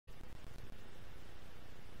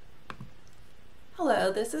Hello,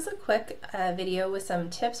 this is a quick video with some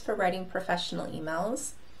tips for writing professional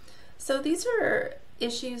emails. So these are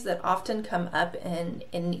issues that often come up in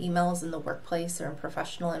emails in the workplace or in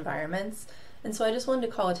professional environments. And so I just wanted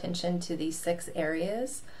to call attention to these 6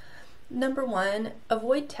 areas. Number 1,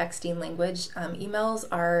 avoid texting language. Emails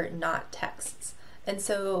are not texts. And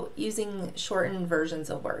so using shortened versions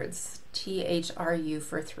of words, THRU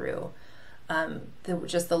for through,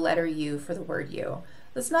 just the letter U for the word you.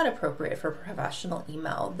 That's not appropriate for professional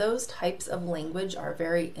email. Those types of language are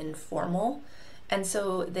very informal, and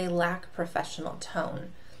so they lack professional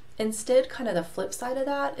tone. Instead, kind of the flip side of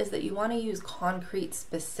that is that you want to use concrete,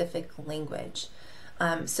 specific language.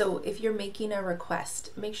 So if you're making a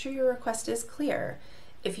request, make sure your request is clear.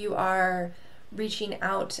 If you are reaching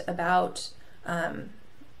out about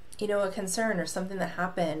a concern or something that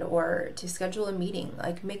happened, or to schedule a meeting,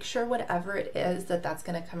 like make sure whatever it is that's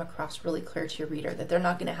going to come across really clear to your reader, that they're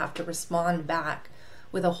not going to have to respond back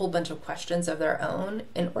with a whole bunch of questions of their own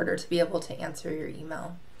in order to be able to answer your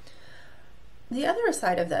email. The other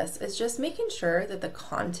side of this is just making sure that the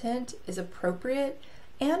content is appropriate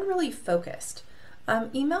and really focused.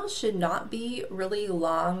 Emails should not be really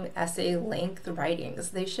long essay length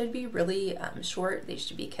writings. They should be really short, they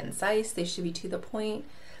should be concise, they should be to the point.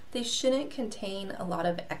 They shouldn't contain a lot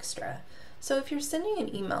of extra. So if you're sending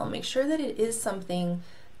an email, make sure that it is something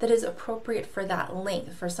that is appropriate for that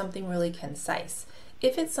length, for something really concise.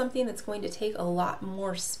 If it's something that's going to take a lot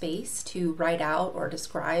more space to write out or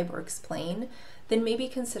describe or explain, then maybe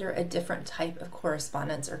consider a different type of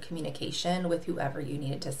correspondence or communication with whoever you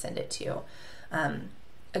needed to send it to.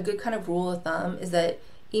 A good kind of rule of thumb is that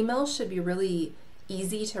emails should be really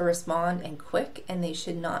easy to respond and quick, and they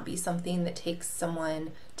should not be something that takes someone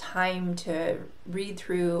time to read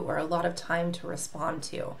through or a lot of time to respond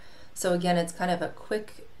to. So again, it's kind of a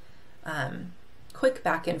quick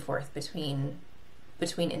back and forth between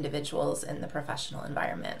individuals in the professional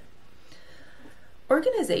environment.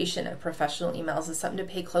 Organization of professional emails is something to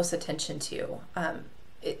pay close attention to.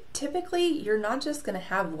 Typically, you're not just going to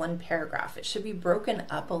have one paragraph. It should be broken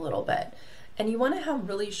up a little bit. And you want to have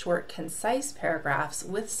really short, concise paragraphs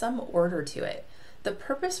with some order to it. The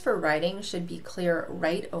purpose for writing should be clear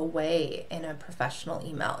right away in a professional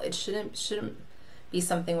email. It shouldn't be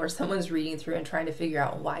something where someone's reading through and trying to figure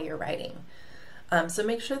out why you're writing. So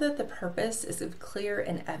make sure that the purpose is clear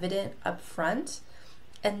and evident up front,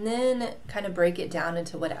 and then kind of break it down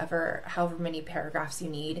into however many paragraphs you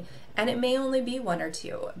need. And it may only be 1 or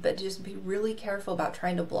 2, but just be really careful about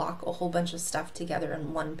trying to block a whole bunch of stuff together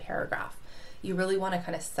in one paragraph. You really want to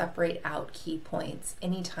kind of separate out key points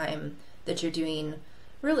anytime that you're doing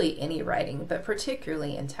really any writing, but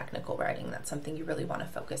particularly in technical writing. That's something you really want to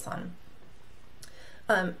focus on.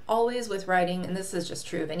 Always with writing, and this is just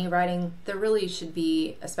true of any writing, there really should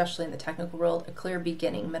be, especially in the technical world, a clear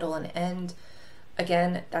beginning, middle, and end.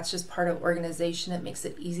 Again, that's just part of organization. It makes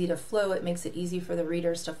it easy to flow. It makes it easy for the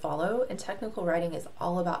readers to follow. And technical writing is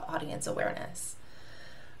all about audience awareness.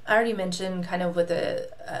 I already mentioned kind of with the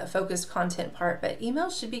focused content part, but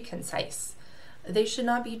emails should be concise. They should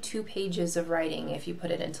not be 2 pages of writing if you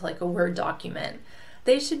put it into like a Word document.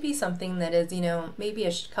 They should be something that is, maybe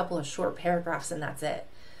a couple of short paragraphs and that's it.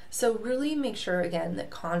 So really make sure, again, that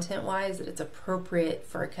content-wise, that it's appropriate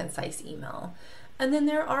for a concise email. And then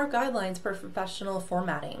there are guidelines for professional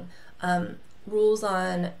formatting. Rules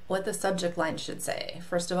on what the subject line should say.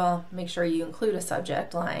 First of all, make sure you include a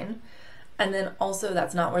subject line. And then also,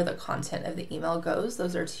 that's not where the content of the email goes.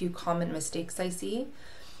 Those are 2 common mistakes I see.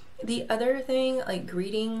 The other thing, like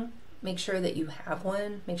greeting, make sure that you have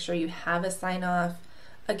one. Make sure you have a sign-off.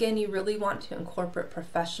 Again, you really want to incorporate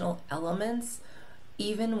professional elements,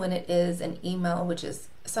 even when it is an email, which is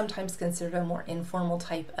sometimes considered a more informal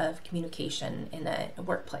type of communication in a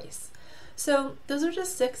workplace. So those are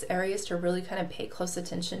just 6 areas to really kind of pay close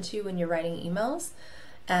attention to when you're writing emails.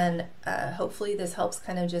 And hopefully this helps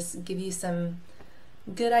kind of just give you some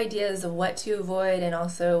good ideas of what to avoid and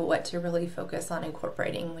also what to really focus on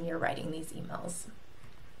incorporating when you're writing these emails.